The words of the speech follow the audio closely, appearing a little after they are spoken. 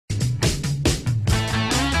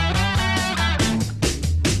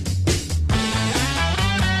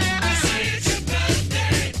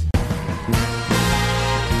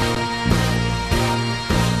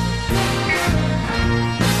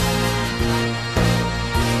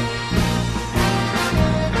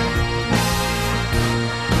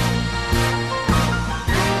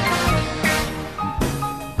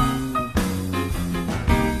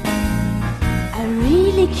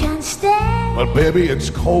But baby,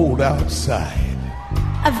 it's cold outside.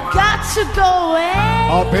 I've got to go away.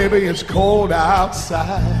 Oh, baby, it's cold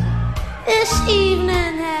outside. This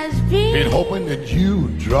evening has been hoping that you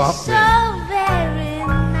drop so in. very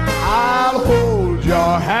nice. I'll hold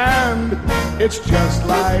your hand. It's just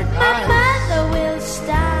like My mother will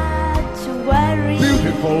start to worry.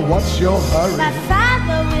 Beautiful, what's your hurry? My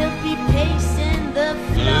father will be pacing the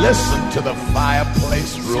floor. Listen to the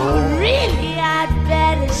fireplace roar. So really I'd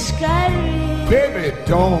better scurry. Baby,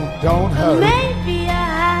 don't hurry. Maybe a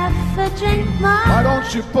half a drink more. Why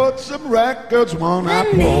don't you put some records one The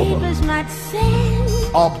after neighbors might sing.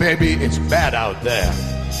 Oh, baby, it's bad out there.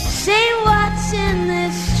 Say what's in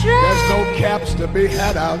this dress. There's no caps to be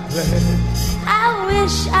had out there. I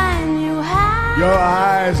wish I knew how. Your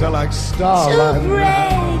eyes are like starlight. To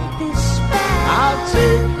break this spell. I'll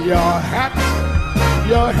take your hat.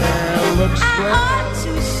 Your hair looks I strange. ought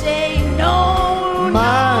to say no.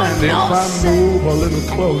 Mind if I move a little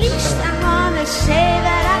At closer? least I'm gonna say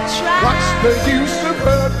that I tried. What's the use of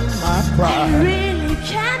hurting my I pride? really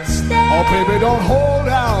can't stay. Oh, baby, don't hold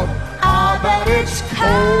out. Oh, but it's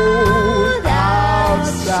cold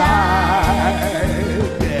outside.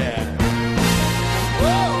 Yeah.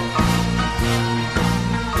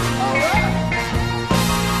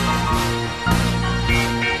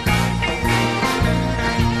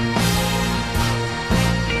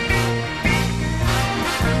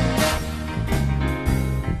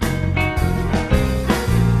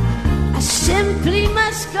 I simply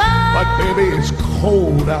must go. But baby, it's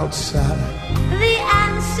cold outside. The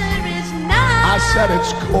answer is no. I said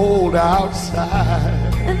it's cold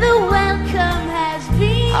outside. The welcome has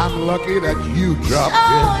been I'm lucky that you dropped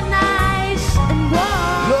so in. nice and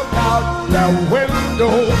warm. Look out the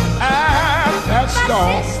window at that My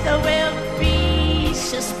storm. sister will be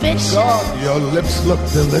suspicious. God, your lips look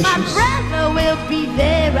My delicious. brother will be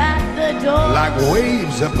there at the door. Like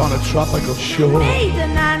waves upon a tropical shore.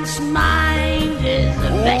 Maiden Aunt's mind is a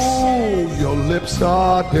vessel. Oh, your lips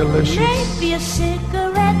are delicious. Maybe a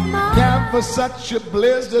cigarette more. Never such a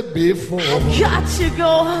blizzard before. Got to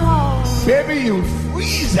go home. Baby, you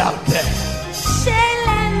freeze out there. Say,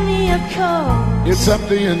 lend me a coat. It's up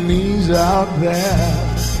to your knees out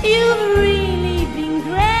there. You've really been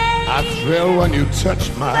great. I thrill when you touch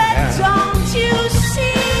my But hand. don't you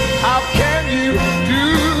see? How can you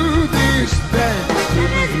do these things to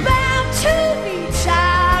It's me? bound to be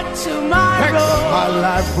tired Thanks tomorrow. my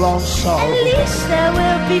lifelong At sorrow. least there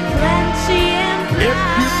will be plenty in If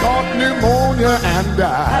you caught pneumonia and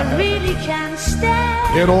I died, really can't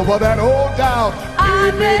stand. get over that old doubt.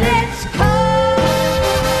 I bet it's cold.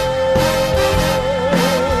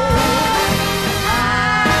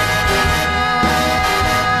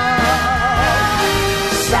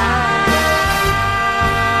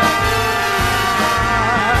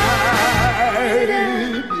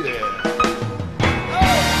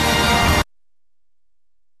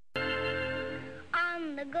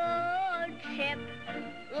 On the good ship,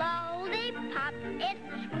 lollipop, it's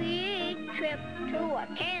a sweet trip to a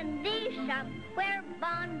candy shop where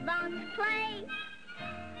bonbons play.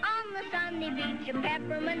 On the sunny beach of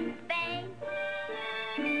Peppermint Bay,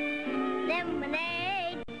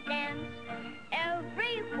 lemonade stands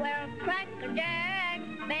everywhere, Cracker Jack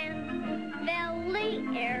bands fill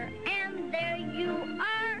the air, and there you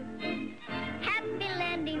are, happy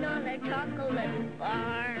landing on a chocolate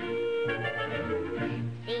bar.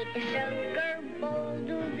 See the sugar bowl,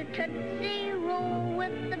 do the Tootsie Roll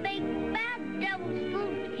with the big bad devil's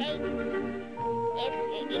food cake. If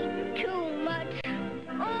you eat too much,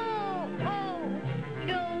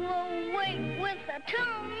 you'll awake with a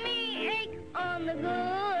tummy ache. On the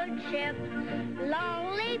good ship,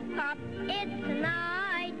 lollipop, it's a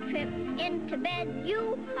night trip. Into bed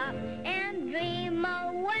you hop and dream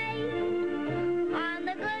away. On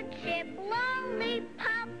the good ship,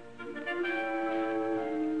 lollipop.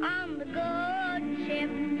 On the good ship,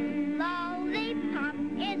 lollipop,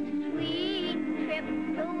 it's a sweet trip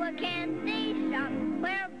to a candy shop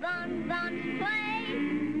where bonbons play.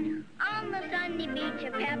 On the sunny beach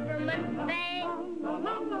of Peppermint Bay,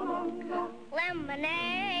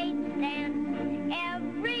 lemonade stands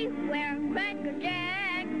everywhere, Cracker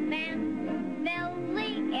Jack bands fill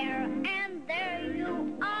the air, and there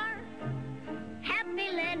you are, happy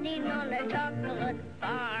landing on a chocolate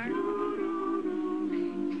bar.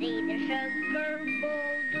 See the sugar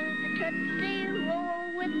bowl, do the Tootsie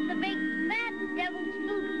Roll with the big fat devil's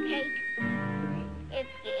food cake. If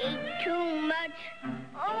you eat too much,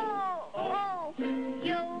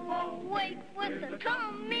 you'll awake with a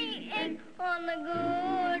tummy ache. On the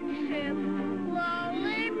good ship,